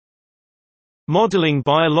Modeling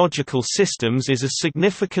biological systems is a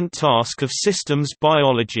significant task of systems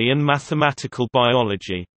biology and mathematical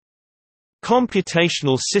biology.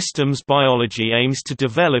 Computational systems biology aims to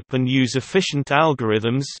develop and use efficient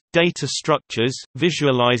algorithms, data structures,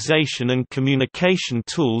 visualization and communication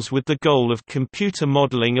tools with the goal of computer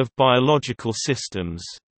modeling of biological systems.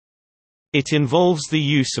 It involves the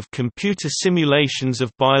use of computer simulations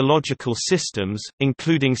of biological systems,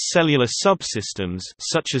 including cellular subsystems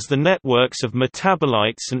such as the networks of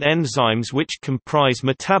metabolites and enzymes which comprise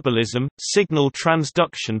metabolism, signal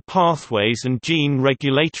transduction pathways and gene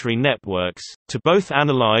regulatory networks, to both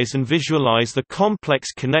analyze and visualize the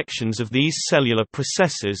complex connections of these cellular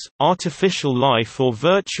processes. Artificial life or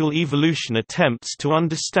virtual evolution attempts to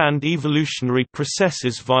understand evolutionary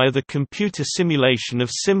processes via the computer simulation of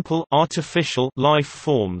simple artificial life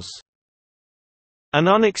forms. An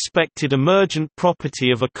unexpected emergent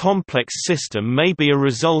property of a complex system may be a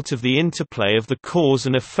result of the interplay of the cause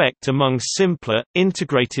and effect among simpler,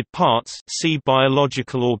 integrated parts. See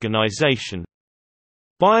biological organization.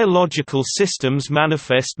 Biological systems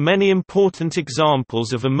manifest many important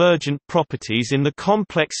examples of emergent properties in the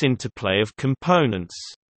complex interplay of components.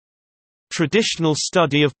 Traditional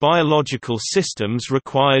study of biological systems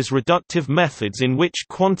requires reductive methods in which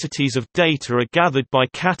quantities of data are gathered by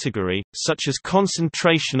category, such as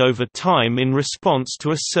concentration over time in response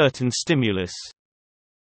to a certain stimulus.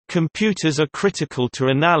 Computers are critical to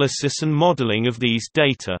analysis and modeling of these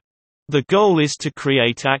data. The goal is to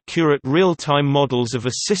create accurate real-time models of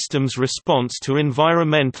a system's response to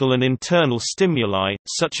environmental and internal stimuli,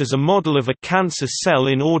 such as a model of a cancer cell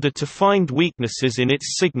in order to find weaknesses in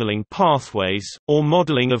its signaling pathways, or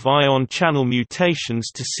modeling of ion channel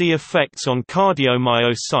mutations to see effects on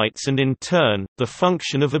cardiomyocytes and in turn, the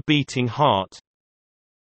function of a beating heart.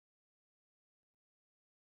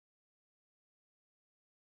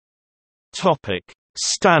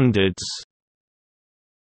 Standards.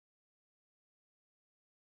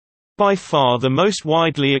 By far the most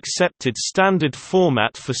widely accepted standard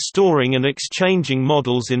format for storing and exchanging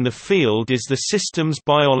models in the field is the Systems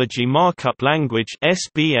Biology Markup Language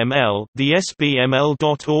 (SBML). The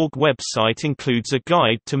SBML.org website includes a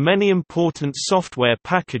guide to many important software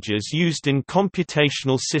packages used in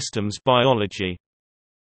computational systems biology.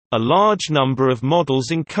 A large number of models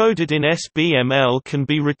encoded in SBML can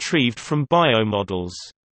be retrieved from biomodels.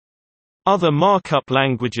 Other markup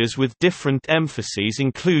languages with different emphases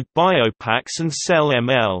include BioPax and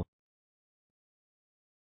CellML.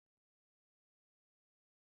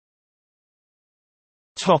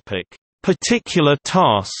 Topic: Particular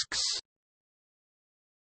tasks.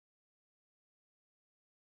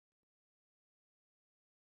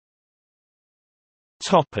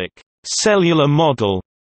 Topic: Cellular model.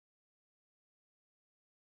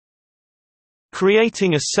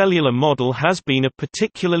 Creating a cellular model has been a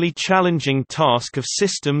particularly challenging task of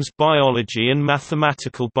systems biology and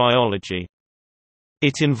mathematical biology.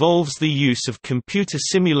 It involves the use of computer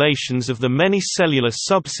simulations of the many cellular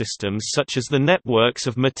subsystems such as the networks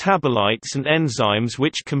of metabolites and enzymes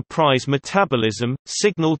which comprise metabolism,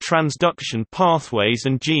 signal transduction pathways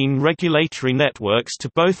and gene regulatory networks to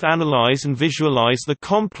both analyze and visualize the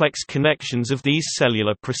complex connections of these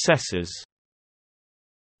cellular processes.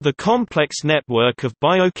 The complex network of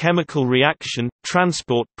biochemical reaction,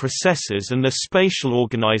 transport processes and their spatial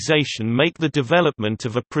organization make the development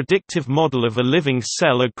of a predictive model of a living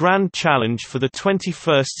cell a grand challenge for the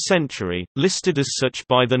 21st century, listed as such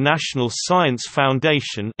by the National Science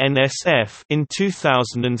Foundation (NSF) in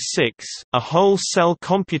 2006. A whole-cell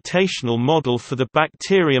computational model for the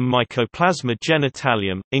bacterium Mycoplasma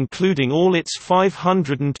genitalium, including all its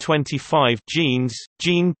 525 genes,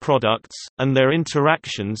 gene products, and their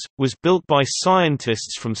interactions, was built by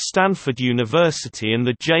scientists from Stanford University and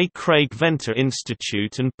the J. Craig Venter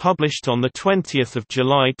Institute and published on 20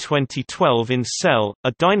 July 2012 in Cell.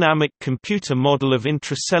 A dynamic computer model of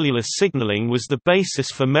intracellular signaling was the basis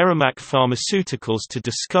for Merrimack Pharmaceuticals to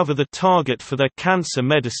discover the target for their cancer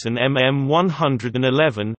medicine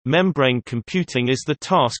MM111. Membrane computing is the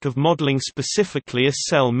task of modeling specifically a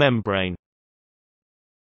cell membrane.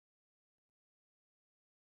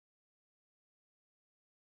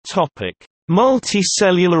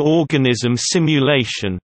 Multi-cellular organism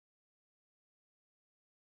simulation.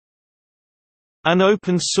 An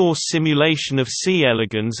open-source simulation of C.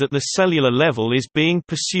 elegans at the cellular level is being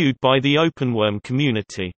pursued by the openworm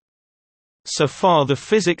community. So far the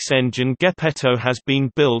physics engine Gepetto has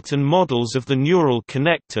been built and models of the neural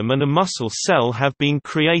connectome and a muscle cell have been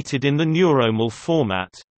created in the neuromal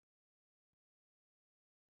format.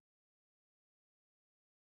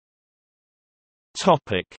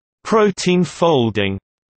 Protein folding.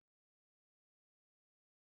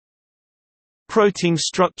 Protein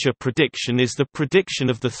structure prediction is the prediction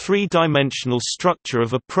of the three-dimensional structure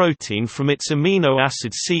of a protein from its amino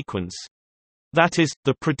acid sequence. That is,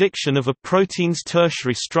 the prediction of a protein's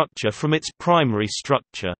tertiary structure from its primary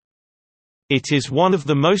structure. It is one of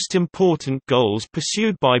the most important goals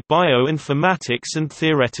pursued by bioinformatics and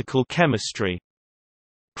theoretical chemistry.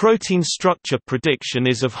 Protein structure prediction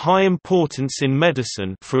is of high importance in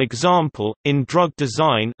medicine, for example, in drug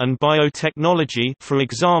design, and biotechnology, for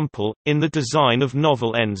example, in the design of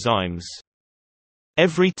novel enzymes.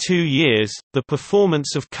 Every 2 years, the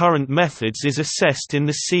performance of current methods is assessed in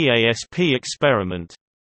the CASP experiment.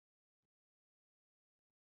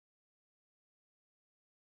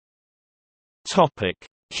 Topic: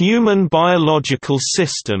 Human biological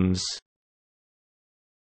systems.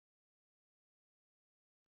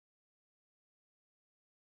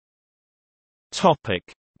 Topic: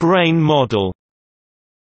 Brain model.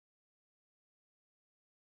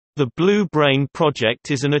 The Blue Brain project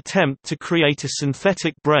is an attempt to create a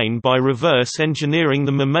synthetic brain by reverse engineering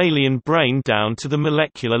the mammalian brain down to the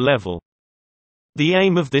molecular level. The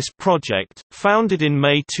aim of this project, founded in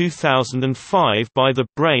May 2005 by the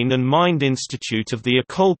Brain and Mind Institute of the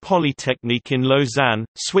École Polytechnique in Lausanne,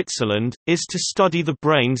 Switzerland, is to study the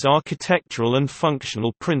brain's architectural and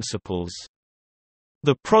functional principles.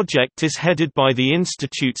 The project is headed by the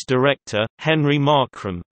Institute's director, Henry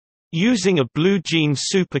Markram. Using a Blue Gene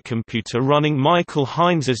supercomputer running Michael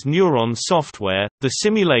Heinz's neuron software, the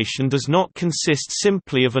simulation does not consist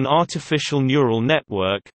simply of an artificial neural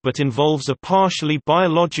network, but involves a partially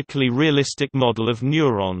biologically realistic model of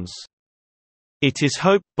neurons. It is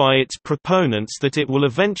hoped by its proponents that it will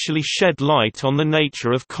eventually shed light on the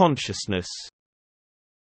nature of consciousness.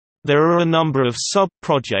 There are a number of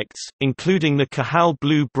sub-projects, including the Cajal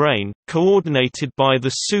Blue Brain, coordinated by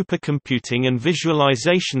the Supercomputing and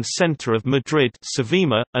Visualization Center of Madrid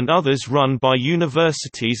and others run by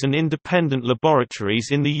universities and independent laboratories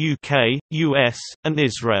in the UK, US, and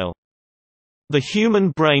Israel. The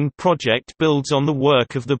Human Brain Project builds on the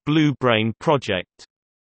work of the Blue Brain Project.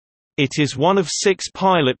 It is one of 6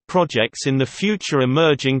 pilot projects in the Future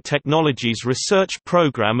Emerging Technologies Research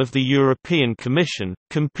Programme of the European Commission,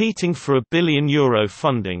 competing for €1 billion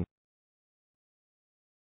funding.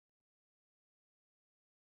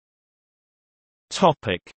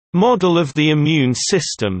 Model of the immune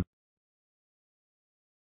system.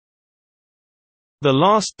 The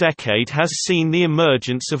last decade has seen the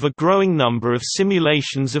emergence of a growing number of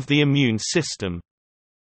simulations of the immune system.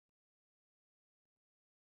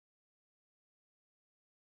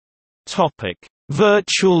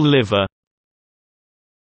 Virtual liver.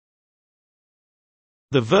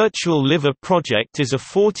 The Virtual Liver project is a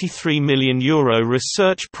 €43 million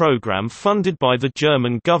research program funded by the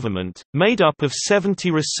German government, made up of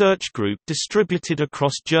 70 research groups distributed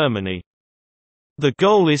across Germany. The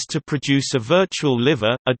goal is to produce a virtual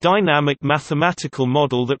liver, a dynamic mathematical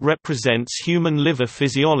model that represents human liver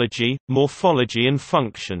physiology, morphology and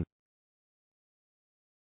function.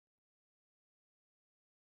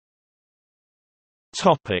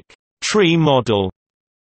 Tree model.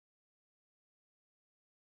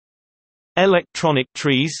 Electronic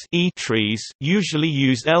trees (e-trees) usually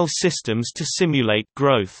use L systems to simulate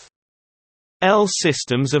growth. L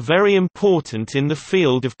systems are very important in the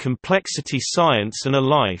field of complexity science and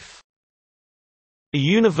life. A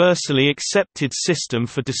universally accepted system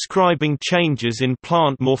for describing changes in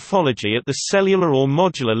plant morphology at the cellular or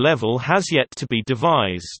modular level has yet to be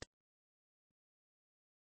devised.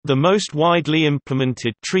 The most widely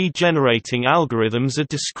implemented tree-generating algorithms are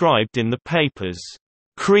described in the papers,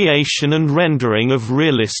 "Creation and Rendering of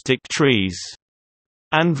Realistic Trees"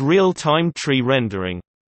 and Real-Time Tree Rendering.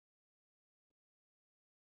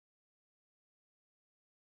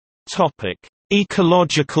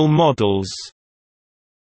 Ecological models.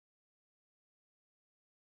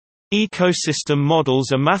 Ecosystem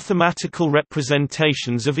models are mathematical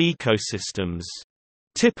representations of ecosystems.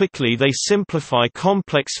 Typically they simplify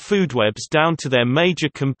complex foodwebs down to their major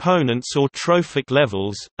components or trophic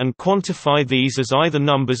levels, and quantify these as either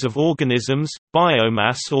numbers of organisms,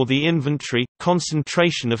 biomass or the inventory,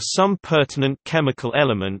 concentration of some pertinent chemical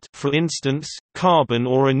element, for instance, carbon,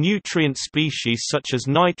 or a nutrient species such as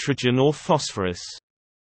nitrogen or phosphorus.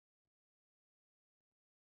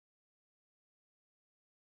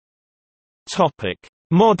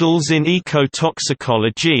 Models in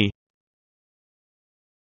ecotoxicology.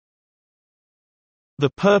 The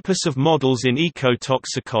purpose of models in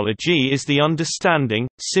ecotoxicology is the understanding,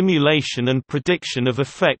 simulation and prediction of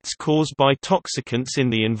effects caused by toxicants in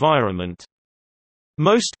the environment.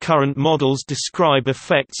 Most current models describe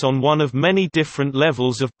effects on one of many different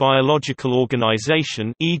levels of biological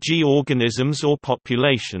organization, e.g. organisms or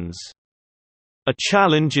populations. A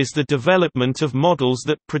challenge is the development of models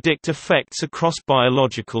that predict effects across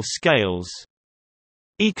biological scales.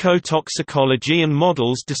 Ecotoxicology and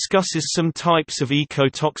Models discusses some types of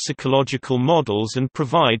ecotoxicological models and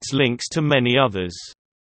provides links to many others.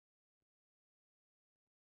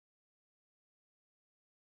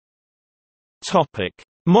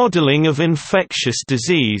 Modeling of infectious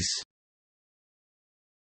disease.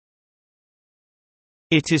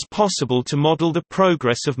 It is possible to model the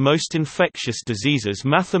progress of most infectious diseases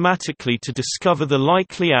mathematically to discover the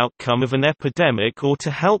likely outcome of an epidemic or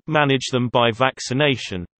to help manage them by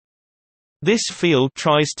vaccination. This field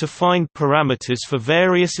tries to find parameters for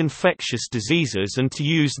various infectious diseases and to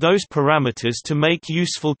use those parameters to make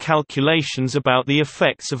useful calculations about the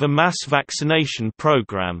effects of a mass vaccination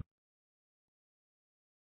program.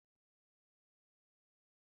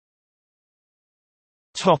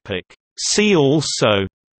 See also: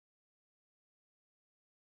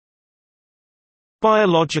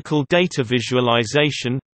 Biological data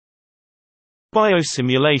visualization,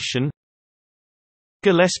 Biosimulation,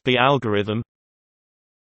 Gillespie algorithm,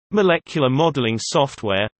 Molecular modeling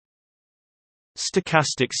software,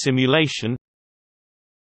 Stochastic simulation.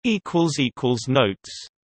 Notes